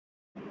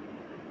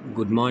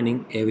Good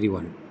morning,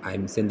 everyone.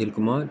 I'm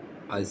Senthilkumar,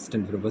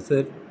 Assistant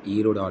Professor,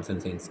 Erode Arts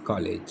and Science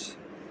College.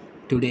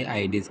 Today,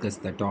 I discuss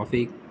the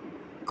topic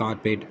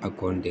corporate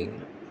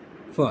accounting.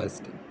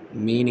 First,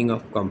 meaning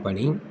of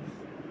company,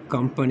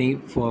 company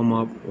form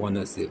of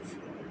ownership.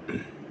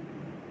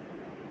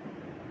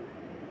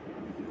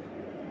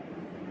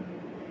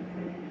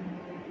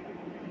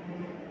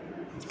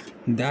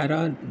 There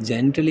are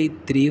generally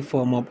three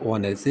forms of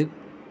ownership.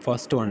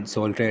 First one,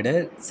 sole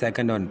trader.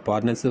 Second one,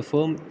 partnership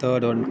firm.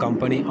 Third one,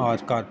 company or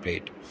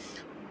corporate.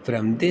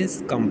 From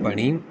this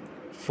company,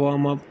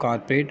 form of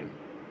corporate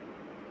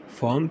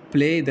firm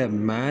play the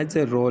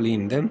major role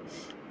in the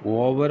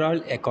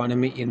overall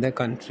economy in the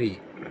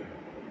country.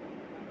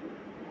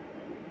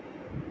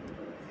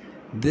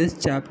 This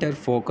chapter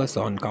focus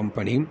on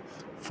company,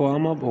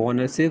 form of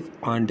ownership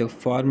and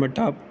format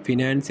of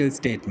financial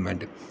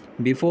statement.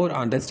 Before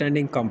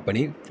understanding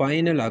company,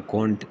 final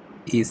account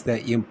is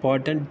the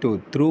important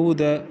to through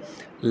the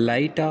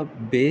light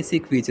of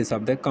basic features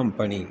of the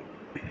company.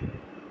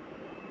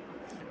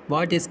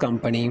 What is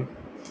company?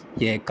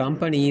 A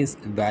company is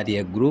where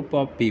a group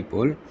of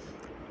people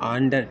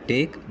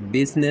undertake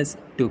business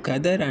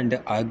together and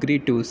agree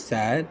to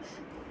share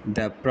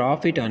the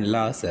profit and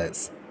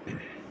losses.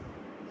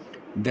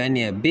 When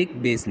a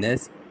big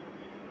business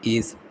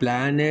is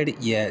planned,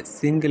 a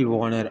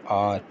single owner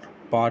or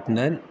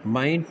partner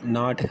might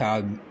not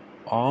have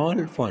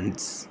all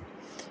funds.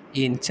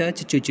 In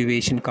such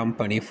situation,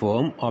 company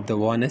form of the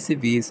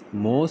ownership is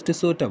most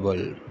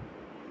suitable.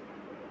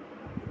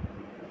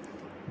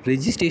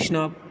 Registration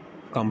of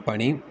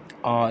company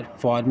or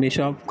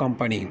formation of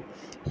company.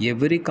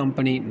 Every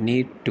company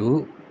need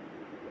to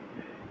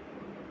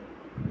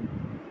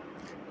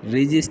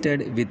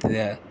registered with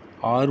the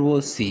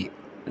ROC,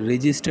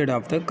 registered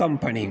of the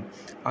company.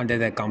 Under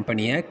the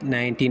Company Act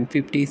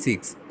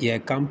 1956, a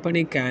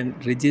company can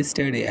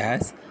register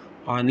as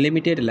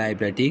unlimited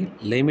liability,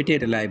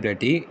 limited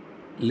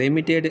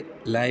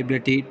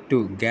liability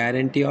to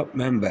guarantee of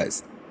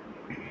members.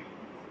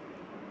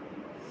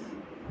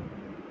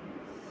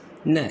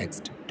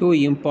 Next, two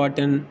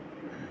important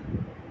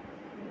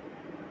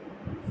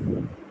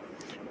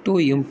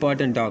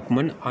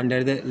documents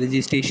under the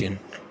registration.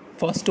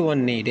 First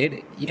one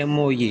needed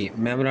MOA,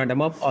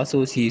 Memorandum of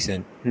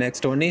Association.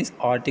 Next one is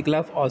Article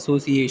of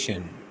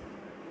Association.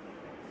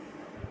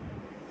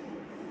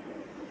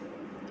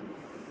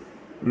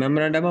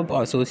 Memorandum of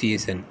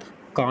Association.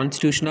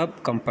 Constitution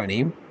of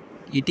company.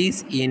 It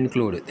is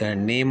include the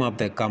name of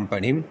the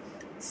company,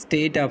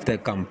 state of the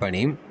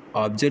company,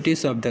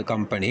 objectives of the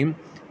company,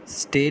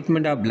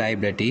 statement of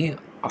liability,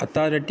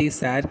 authority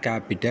share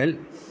capital,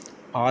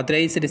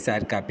 authorized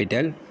share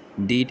capital,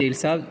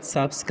 details of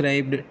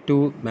subscribed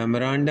to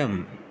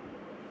memorandum.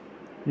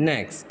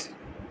 Next,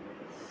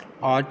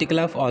 Article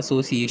of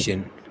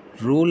Association,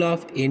 Rule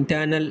of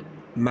Internal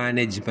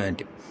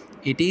Management.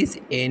 It is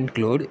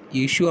include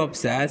issue of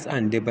shares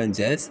and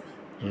debentures,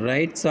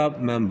 rights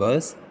of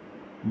members,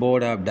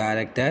 board of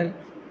director,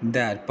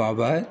 their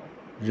power,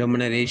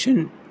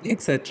 remuneration,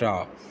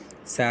 etc.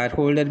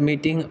 Shareholder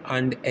meeting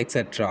and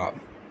etc.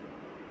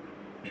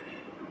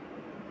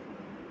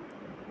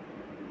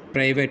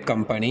 Private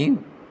company,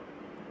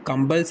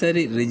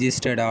 compulsory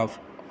registered of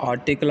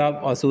Article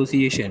of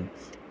Association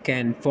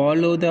can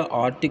follow the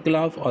Article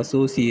of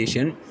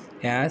Association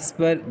as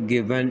per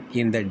given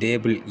in the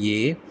Table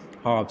A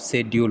of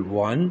Schedule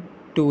 1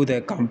 to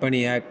the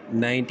Company Act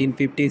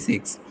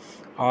 1956.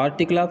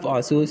 Article of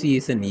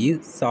Association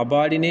is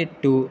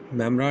subordinate to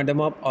Memorandum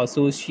of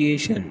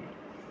Association.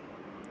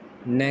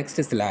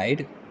 Next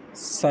slide,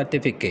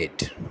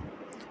 certificate.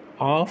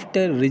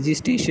 After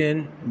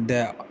registration,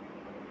 the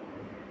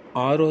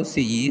ROC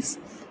is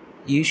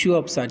issue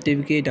of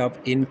certificate of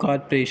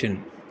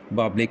incorporation.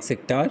 Public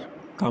sector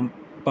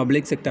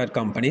public sector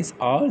companies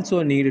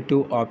also need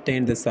to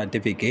obtain the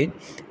certificate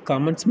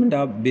commencement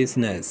of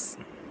business.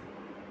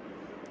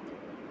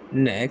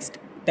 Next,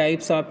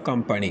 types of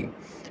company.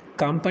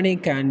 Company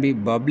can be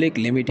public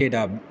limited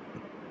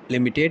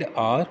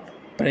or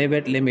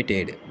private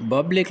limited.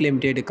 Public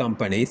limited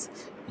companies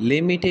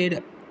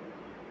limited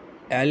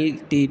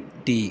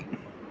LTT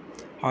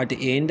at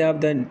the end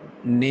of the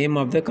name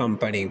of the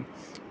company.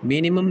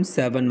 Minimum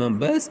 7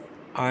 members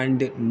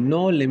and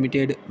no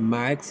limited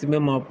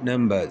maximum of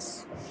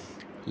numbers.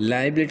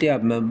 Liability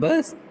of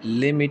members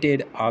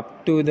limited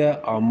up to the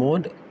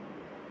amount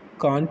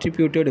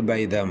contributed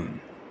by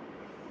them.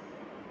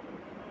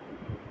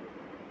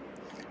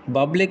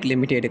 Public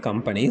limited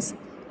companies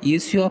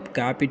issue of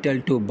capital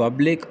to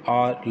public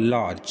or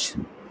large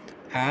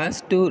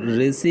has to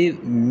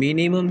receive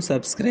minimum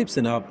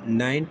subscription of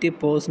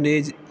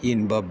 90%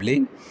 in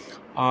public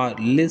are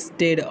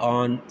listed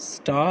on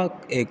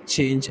stock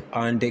exchange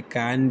and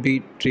can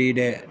be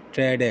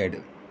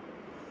traded.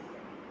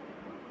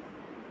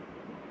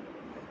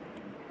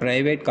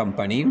 Private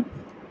company,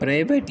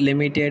 private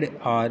limited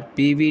or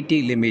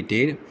PVT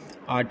limited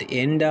at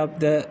end of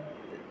the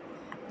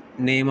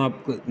name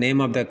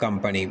of the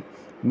company.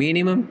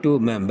 Minimum 2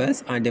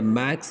 members and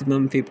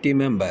maximum 50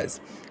 members.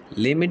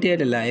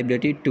 limited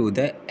liability to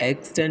the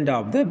extent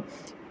of the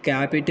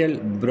capital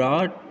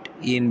brought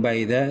in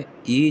by the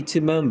each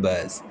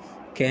members,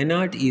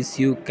 cannot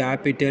issue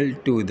capital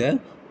to the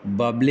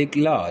public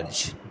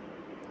large.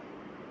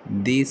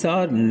 These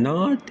are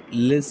not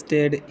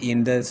listed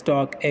in the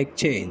stock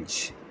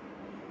exchange.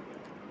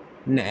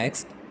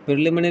 Next,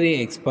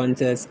 preliminary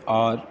expenses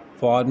or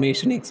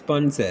formation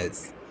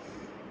expenses.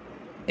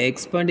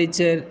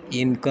 Expenditure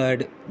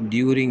incurred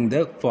during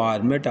the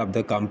format of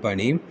the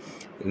company,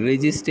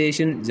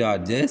 registration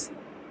charges,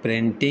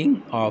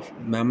 printing of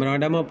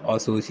memorandum of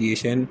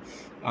association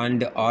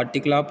and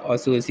article of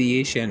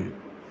association,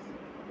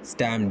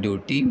 stamp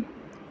duty,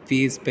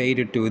 fees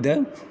paid to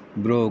the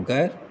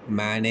broker,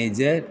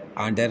 manager,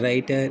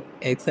 underwriter,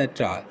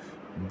 etc.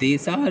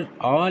 These are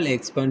all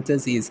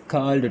expenses is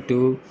called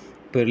to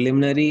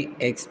preliminary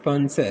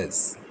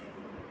expenses.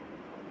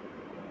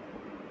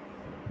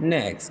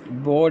 Next,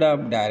 board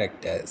of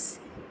directors.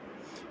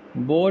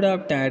 Board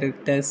of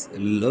directors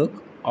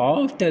look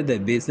after the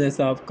business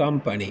of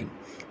company.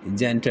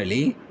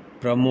 Generally,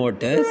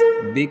 promoters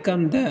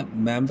become the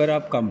member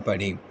of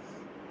company.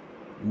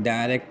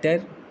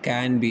 Director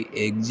can be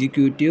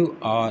executive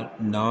or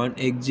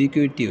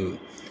non-executive.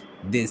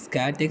 These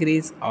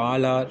categories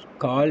all are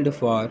called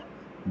for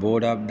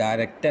board of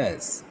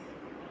directors.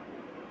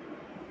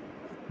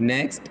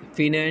 Next,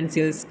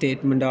 financial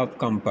statement of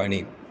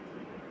company.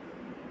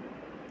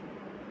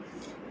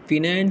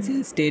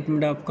 Financial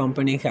statement of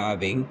company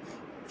having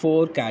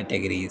four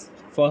categories.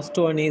 First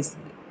one is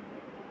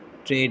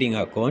trading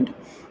account.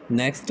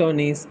 Next one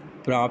is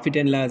profit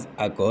and loss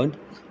account.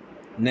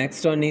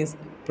 Next one is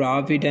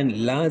profit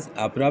and loss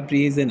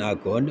appropriation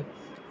account.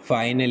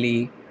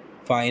 Finally,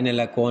 final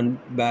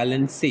account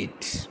balance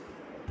sheet.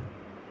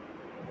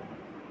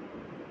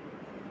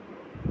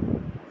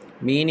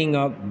 Meaning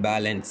of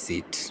balance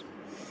sheet.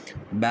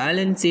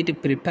 Balance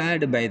sheet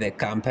prepared by the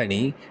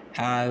company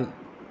have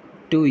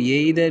to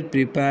either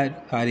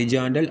prepare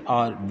horizontal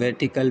or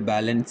vertical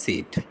balance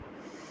sheet.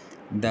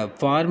 The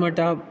format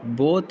of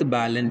both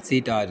balance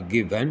sheet are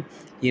given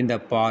in the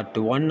part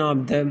 1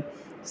 of the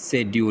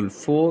Schedule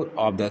 4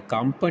 of the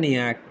Company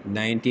Act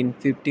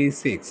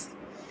 1956.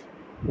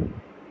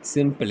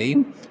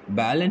 Simply,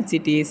 balance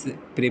sheet is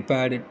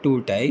prepared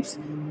two types.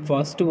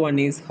 First one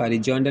is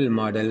horizontal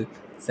model,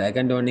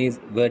 second one is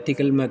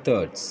vertical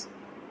methods.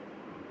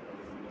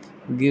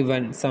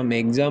 Given some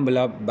example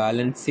of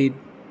balance sheet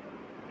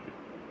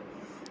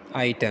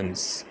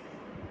items.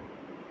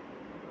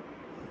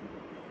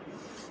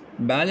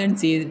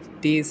 Balance sheet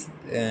is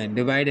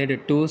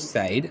divided two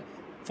sides.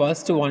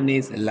 First one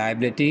is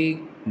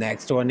liability,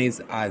 next one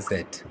is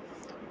asset.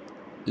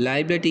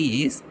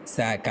 Liability is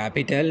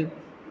capital,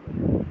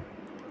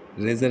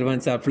 reserve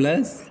and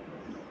surplus,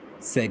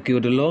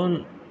 secured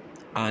loan,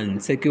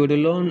 unsecured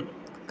loan,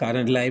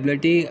 current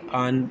liability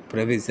and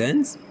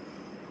provisions.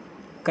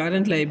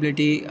 Current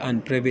liability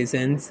and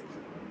provisions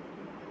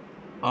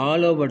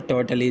all over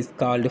total is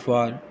called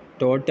for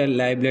total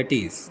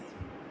liabilities.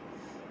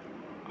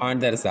 On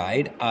the other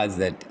side,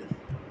 asset.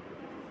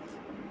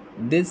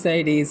 This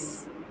side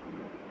is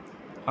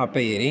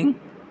appearing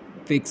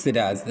fixed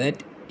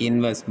asset,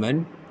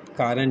 investment,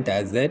 current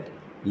asset,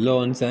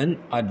 loans and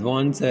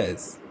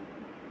advances.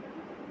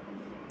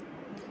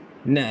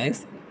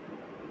 Next,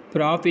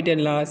 profit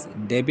and loss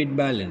debit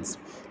balance.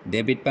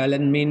 Debit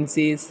balance means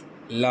is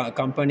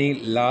company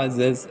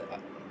losses.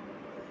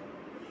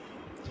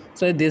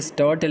 So this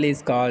total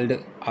is called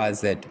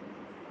asset.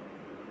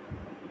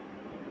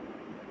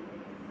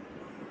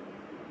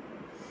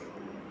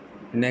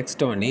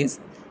 Next one is,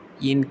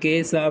 in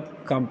case of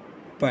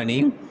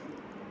company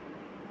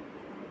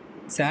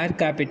share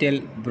capital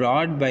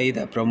brought by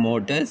the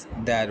promoters,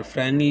 their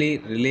friendly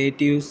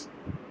relatives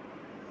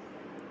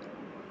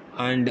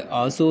and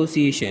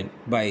association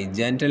by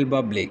general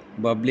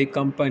public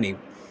company.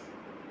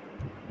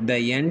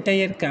 The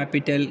entire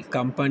capital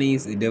company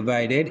is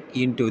divided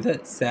into the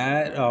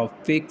share of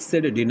fixed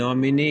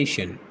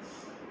denomination.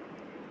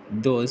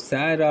 Those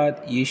shares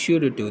are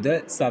issued to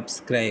the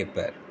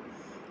subscriber.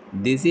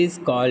 This is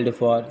called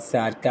for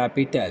share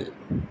capital.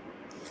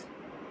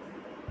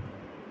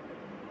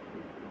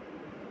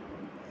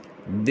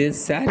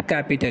 This share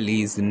capital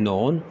is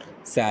known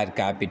share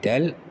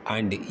capital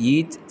and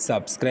each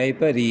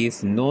subscriber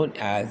is known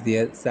as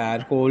a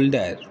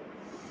shareholder.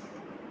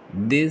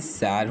 This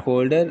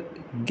shareholder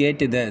get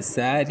the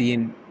share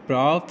in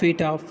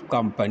profit of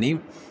company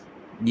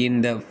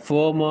in the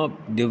form of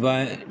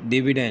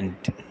dividend.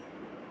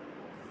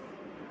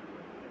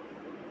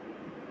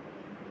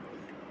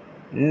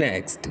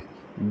 Next,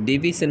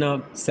 division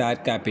of share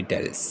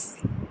capitals.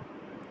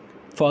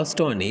 First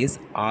one is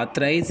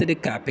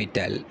authorized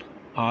capital.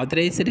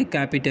 Authorized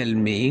capital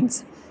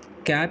means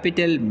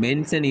capital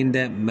mentioned in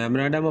the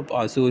memorandum of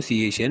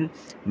association,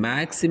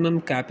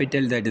 maximum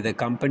capital that the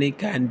company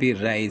can be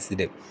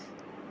raised.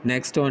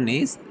 Next one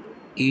is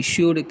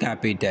issued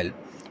capital.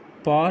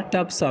 Part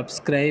of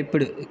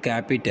subscribed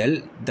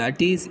capital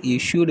that is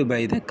issued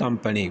by the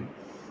company.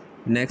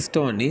 Next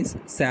one is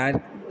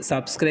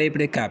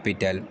subscribed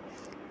capital.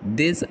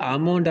 This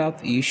amount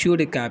of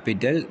issued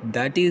capital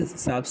that is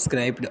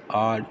subscribed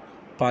or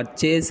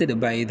purchased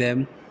by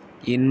the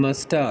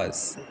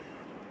investors.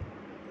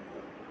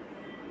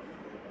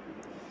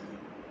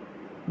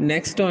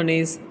 Next one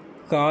is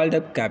called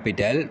up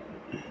capital.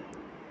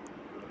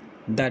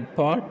 That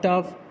part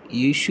of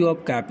issue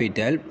of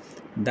capital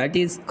that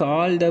is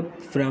called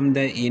up from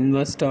the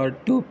investor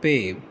to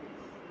pay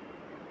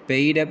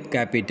paid up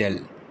capital,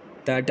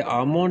 that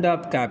amount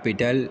of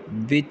capital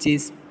which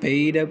is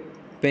paid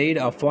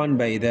upon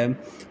by the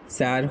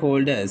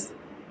shareholders.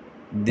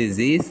 This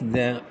is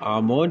the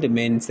amount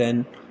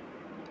mentioned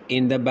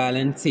in the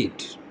balance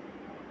sheet.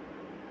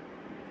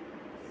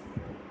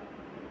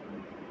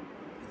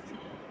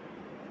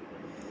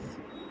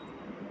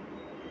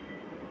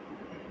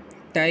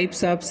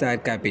 Types of share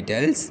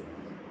capitals.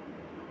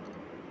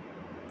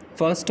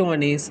 First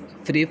one is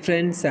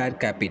preference share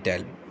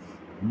capital.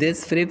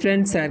 This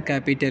preference share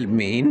capital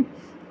means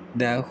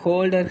the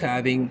holder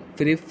having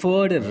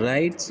preferred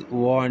rights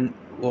on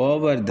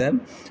over the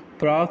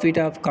profit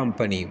of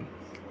company.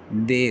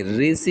 They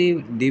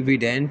receive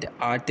dividend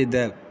at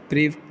the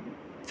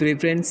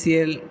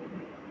preferential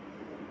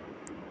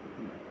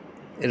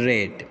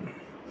rate.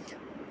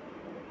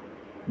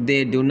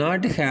 They do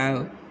not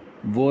have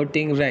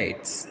voting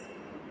rights.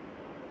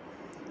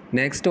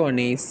 Next one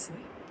is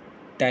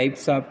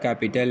types of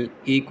capital.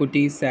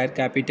 Equity share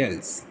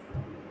capitals.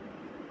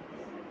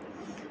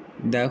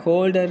 The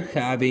holder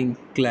having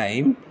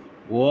claim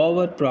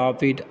over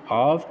profit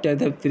after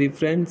the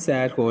preference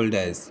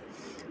shareholders.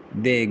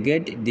 They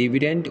get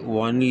dividend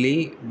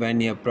only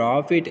when a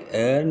profit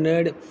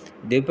earned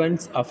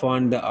depends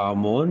upon the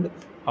amount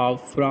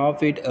of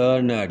profit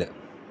earned.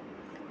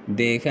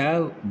 They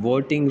have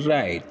voting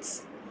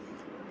rights.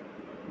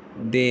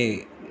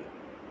 They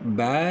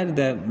bear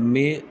the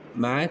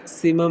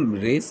maximum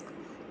risk,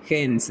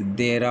 hence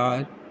they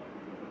are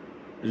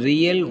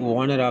real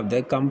owner of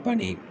the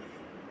company.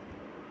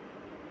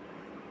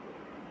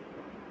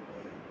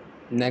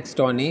 Next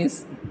one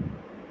is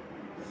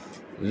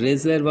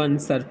reserve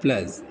and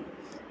surplus.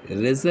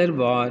 Reserve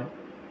are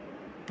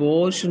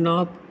portion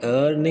of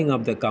earning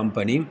of the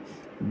company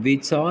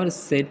which are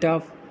set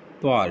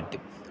apart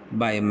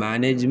by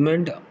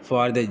management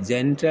for the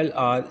general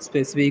or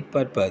specific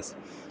purpose.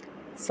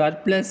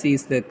 Surplus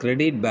is the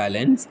credit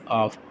balance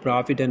of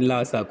profit and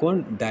loss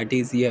account that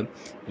is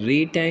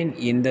retained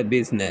in the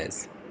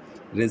business.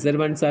 Reserve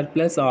and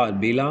surplus are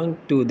belong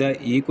to the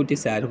equity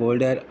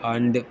shareholder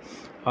and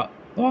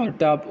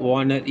part of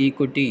owner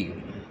equity.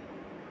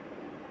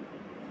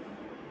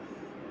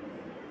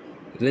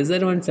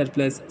 Reserve and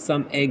surplus,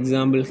 some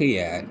example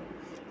here.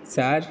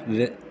 Share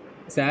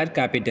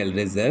capital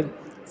reserve,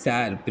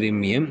 share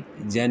premium,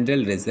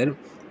 general reserve,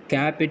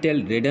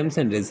 capital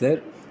redemption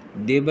reserve,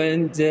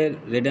 debenture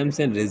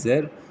redemption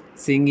reserve,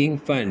 sinking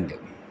fund.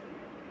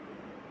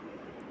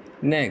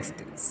 Next,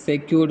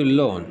 secured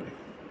loan.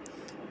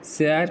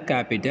 Share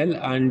capital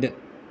and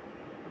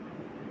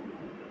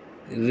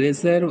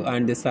reserve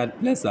and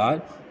surplus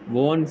are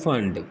own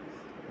fund,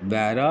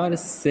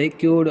 whereas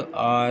secured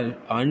or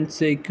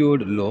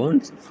unsecured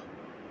loans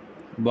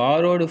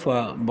borrowed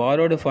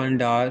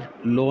fund or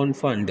loan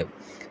fund.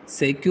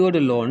 Secured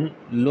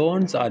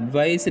loans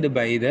advised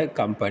by the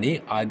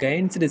company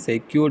against the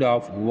secured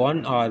of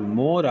one or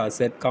more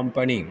asset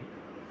company.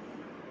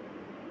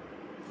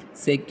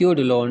 Secured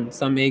loan,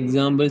 some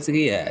examples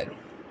here.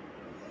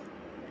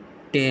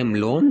 Term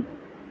loan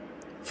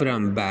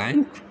from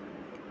bank,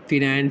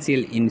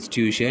 financial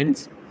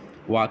institutions,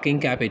 working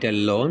capital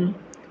loan,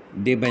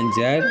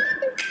 debenture.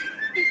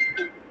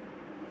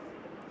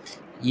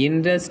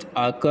 Interest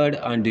accrued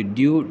and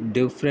due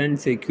different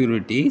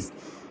securities.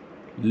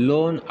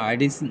 Loan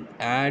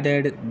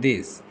added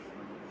this.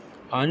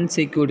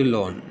 Unsecured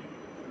loan.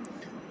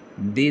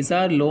 These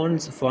are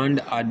loans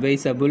fund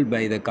advisable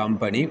by the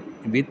company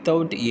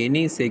without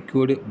any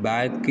secured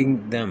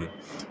backing them.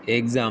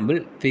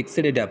 Example,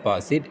 fixed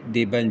deposit,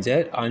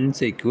 debenture,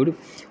 unsecured,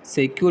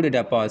 secured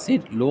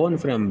deposit, loan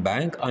from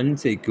bank,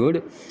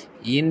 unsecured,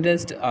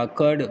 interest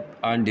accrued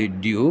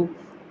and due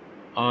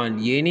on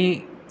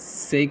any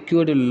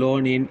secured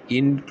loan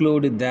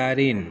include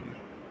therein.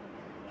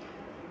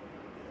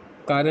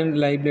 Current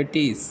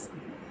liabilities.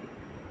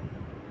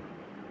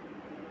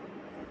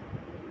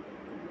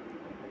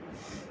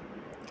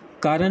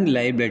 Current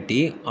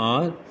liability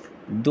are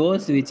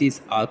those which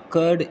is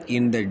occurred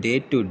in the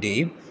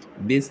day-to-day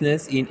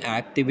business in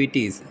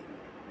activities.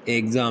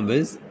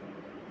 Examples,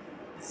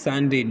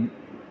 sundry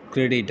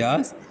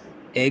creditors,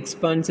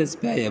 expenses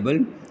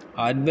payable,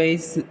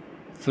 advice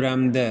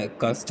from the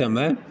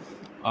customer,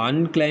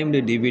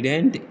 unclaimed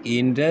dividend,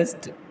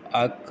 interest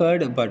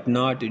occurred but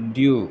not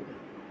due.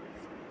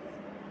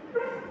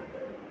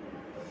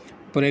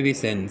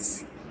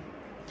 Provisions.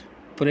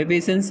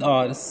 Provisions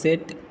are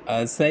set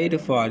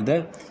aside for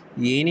the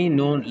any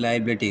known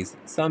liabilities.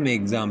 Some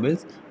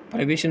examples: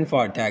 provision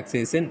for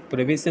taxation,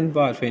 provision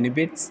for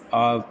benefits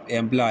of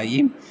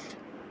employee,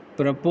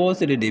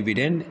 proposed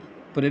dividend,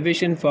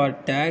 provision for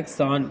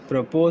tax on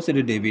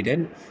proposed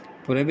dividend,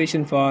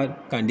 provision for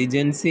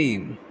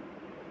contingency.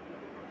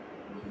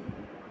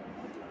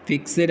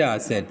 Fixed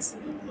assets.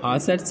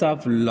 Assets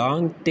of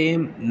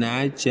long-term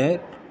nature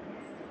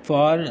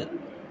for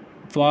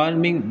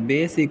forming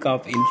basic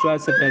of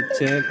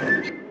infrastructure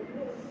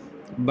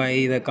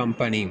by the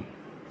company.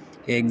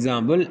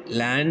 Example,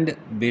 land,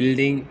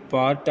 building,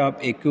 part of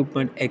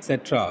equipment,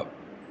 etc.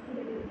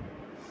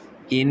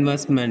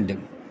 Investment.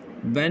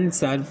 When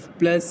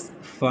surplus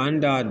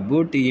funds are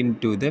put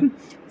into the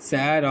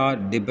share or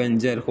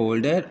debenture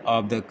holder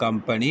of the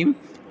company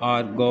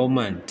or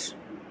government.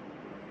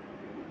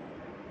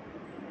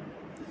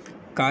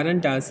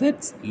 Current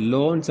assets,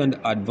 loans and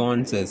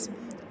advances.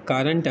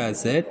 Current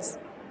assets,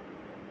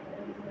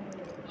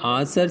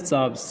 assets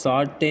of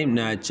short-term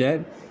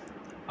nature,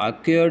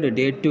 acquired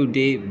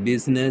day-to-day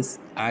business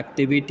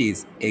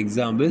activities.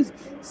 Examples,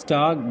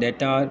 stock,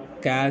 debtor,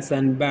 cash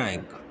and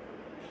bank.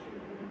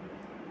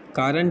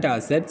 Current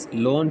assets,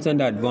 loans and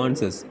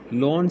advances.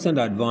 Loans and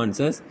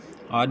advances,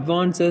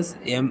 advances,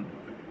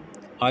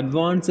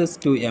 advances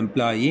to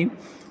employee,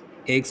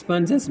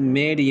 expenses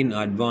made in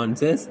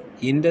advances,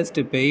 interest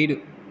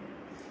paid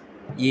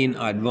in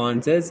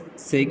advances,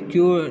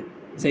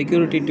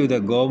 security to the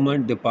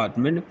government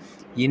department,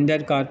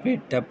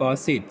 intercorporate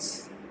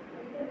deposits.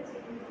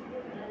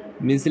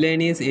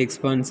 Miscellaneous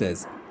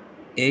expenses.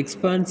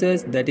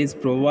 Expenses that is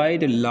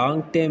provide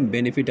long-term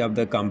benefit of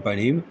the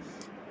company.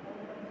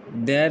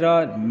 There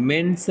are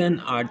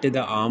mentioned at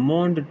the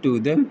amount to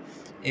the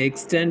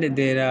extent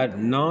they are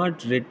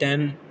not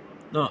written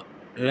no,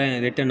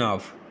 written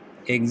off.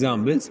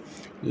 Examples,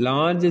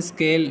 large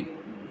scale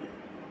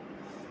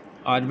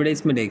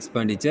advertisement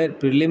expenditure,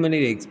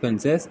 preliminary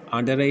expenses,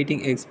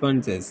 underwriting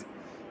expenses,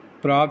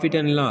 profit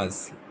and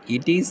loss.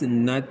 It is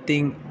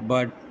nothing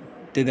but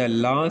the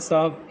loss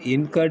of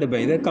incurred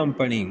by the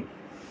company.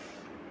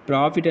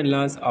 Profit and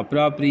loss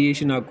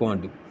appropriation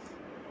account.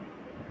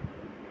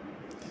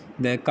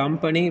 The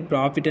company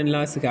profit and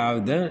loss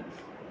have the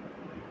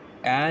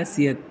as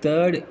a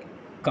third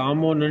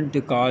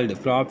component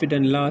called profit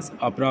and loss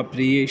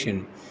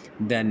appropriation.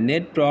 The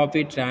net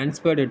profit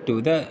transferred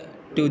to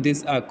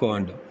this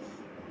account.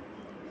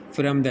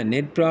 From the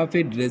net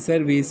profit,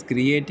 reserve is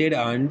created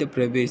and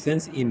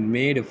provisions in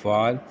made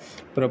for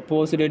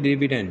proposed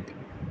dividend.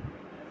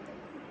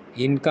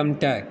 Income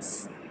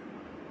tax.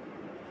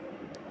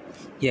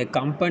 A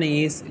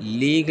company is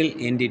legal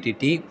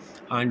entity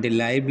and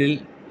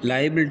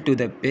liable to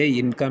the pay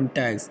income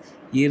tax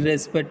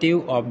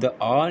irrespective of the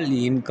all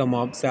income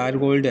of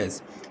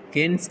shareholders.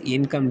 Hence,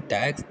 income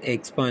tax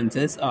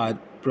expenses are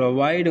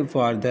provided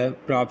for the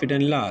profit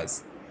and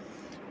loss.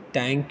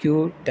 Thank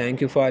you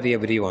for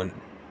everyone.